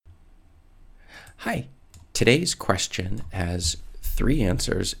Hi. Today's question has three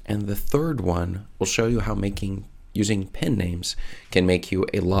answers, and the third one will show you how using pen names can make you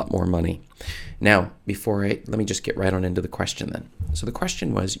a lot more money. Now, let me just get right on into the question then. So the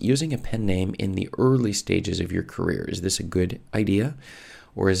question was, using a pen name in the early stages of your career, is this a good idea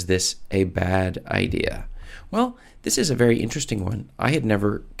or is this a bad idea? Well, this is a very interesting one. I had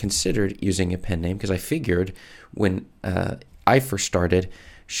never considered using a pen name because I figured when I first started,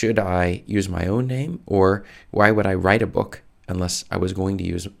 should I use my own name, or why would I write a book unless I was going to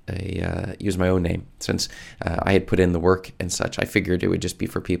use my own name? Since I had put in the work and such, I figured it would just be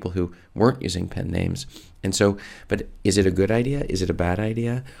for people who weren't using pen names. And so, but is it a good idea? Is it a bad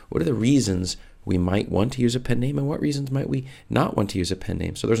idea? What are the reasons we might want to use a pen name, and what reasons might we not want to use a pen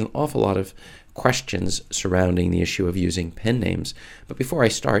name? So there's an awful lot of questions surrounding the issue of using pen names. But before I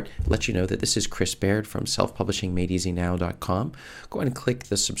start, let you know that this is Chris Baird from selfpublishingmadeeasynow.com. Go ahead and click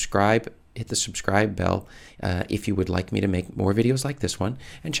the subscribe, hit the subscribe bell if you would like me to make more videos like this one.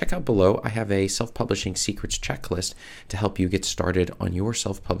 And check out below, I have a self-publishing secrets checklist to help you get started on your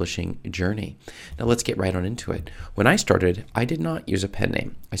self-publishing journey. Now let's get right on into it. When I started, I did not use a pen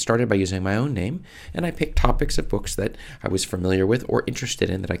name. I started by using my own name, and I picked topics of books that I was familiar with or interested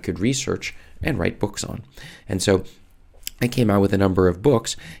in that I could research and write books on. And so I came out with a number of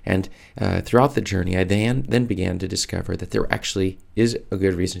books, and throughout the journey, I then began to discover that there actually is a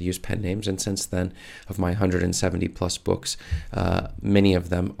good reason to use pen names. And since then, of my 170 plus books, many of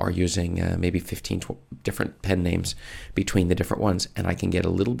them are using maybe 15 different pen names between the different ones. And I can get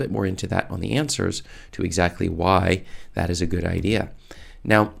a little bit more into that on the answers to exactly why that is a good idea.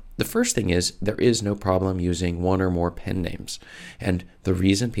 Now, the first thing is there is no problem using one or more pen names. And the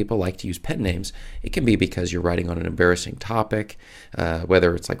reason people like to use pen names, it can be because you're writing on an embarrassing topic,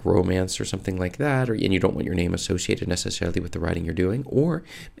 whether it's like romance or something like that, and you don't want your name associated necessarily with the writing you're doing, or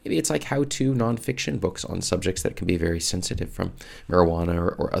maybe it's like how-to nonfiction books on subjects that can be very sensitive, from marijuana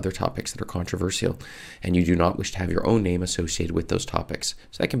or other topics that are controversial, and you do not wish to have your own name associated with those topics.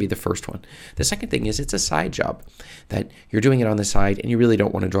 So that can be the first one. The second thing is it's a side job, that you're doing it on the side and you really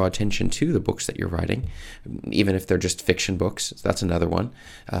don't want to draw attention to the books that you're writing, even if they're just fiction books. So that's another one.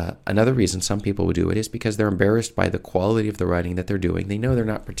 Another reason some people would do it is because they're embarrassed by the quality of the writing that they're doing. They know they're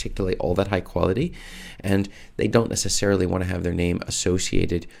not particularly all that high quality, and they don't necessarily want to have their name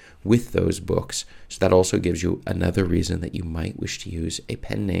associated with those books. So that also gives you another reason that you might wish to use a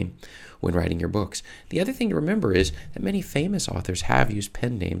pen name when writing your books. The other thing to remember is that many famous authors have used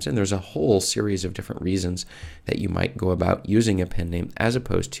pen names, and there's a whole series of different reasons that you might go about using a pen name as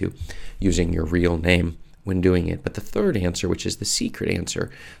opposed to using your real name when doing it. But the third answer, which is the secret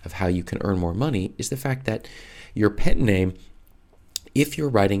answer of how you can earn more money, is the fact that your pen name, if you're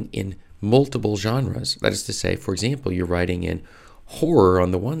writing in multiple genres, that is to say, for example, you're writing in horror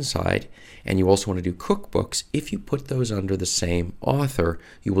on the one side, and you also want to do cookbooks, if you put those under the same author,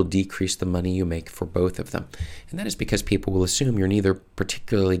 you will decrease the money you make for both of them. And that is because people will assume you're neither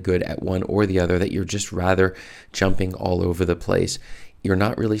particularly good at one or the other, that you're just rather jumping all over the place. You're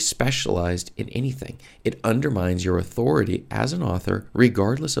not really specialized in anything. It undermines your authority as an author,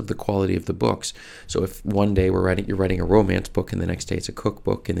 regardless of the quality of the books. So if one day you're writing a romance book, and the next day it's a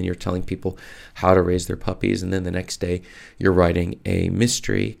cookbook, and then you're telling people how to raise their puppies, and then the next day you're writing a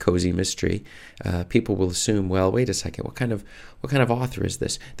mystery, cozy mystery, people will assume, well, wait a second, what kind of author is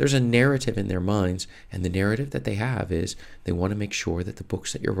this? There's a narrative in their minds, and the narrative that they have is they want to make sure that the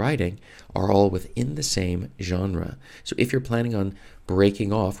books that you're writing are all within the same genre. So if you're planning on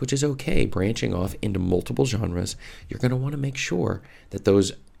breaking off, which is okay, branching off into multiple genres, you're going to want to make sure that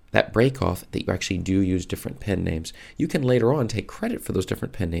that break off, that you actually do use different pen names. You can later on take credit for those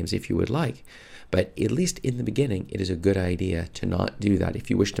different pen names if you would like, but at least in the beginning, it is a good idea to not do that. If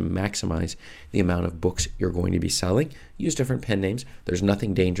you wish to maximize the amount of books you're going to be selling, use different pen names. There's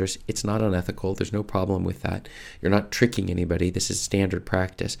nothing dangerous. It's not unethical. There's no problem with that. You're not tricking anybody. This is standard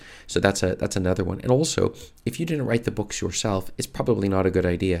practice. So that's another one. And also, if you didn't write the books yourself, it's probably not a good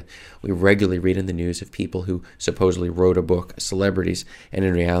idea. We regularly read in the news of people who supposedly wrote a book, celebrities, and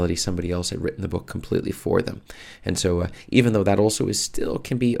in reality, somebody else had written the book completely for them. And so even though that also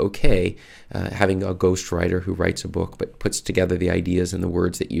can be okay, having a ghostwriter who writes a book but puts together the ideas and the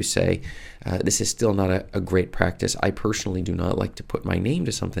words that you say, this is still not a great practice. I personally do not like to put my name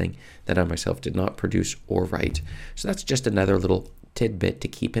to something that I myself did not produce or write. So that's just another little tidbit to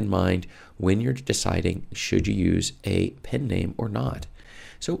keep in mind when you're deciding should you use a pen name or not.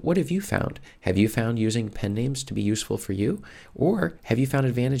 So what have you found? Have you found using pen names to be useful for you? Or have you found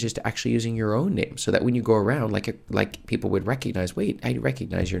advantages to actually using your own name so that when you go around, like people would recognize, wait, I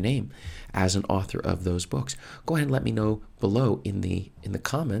recognize your name as an author of those books? Go ahead and let me know below in the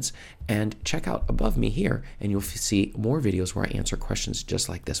comments, and check out above me here, and you'll see more videos where I answer questions just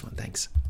like this one. Thanks.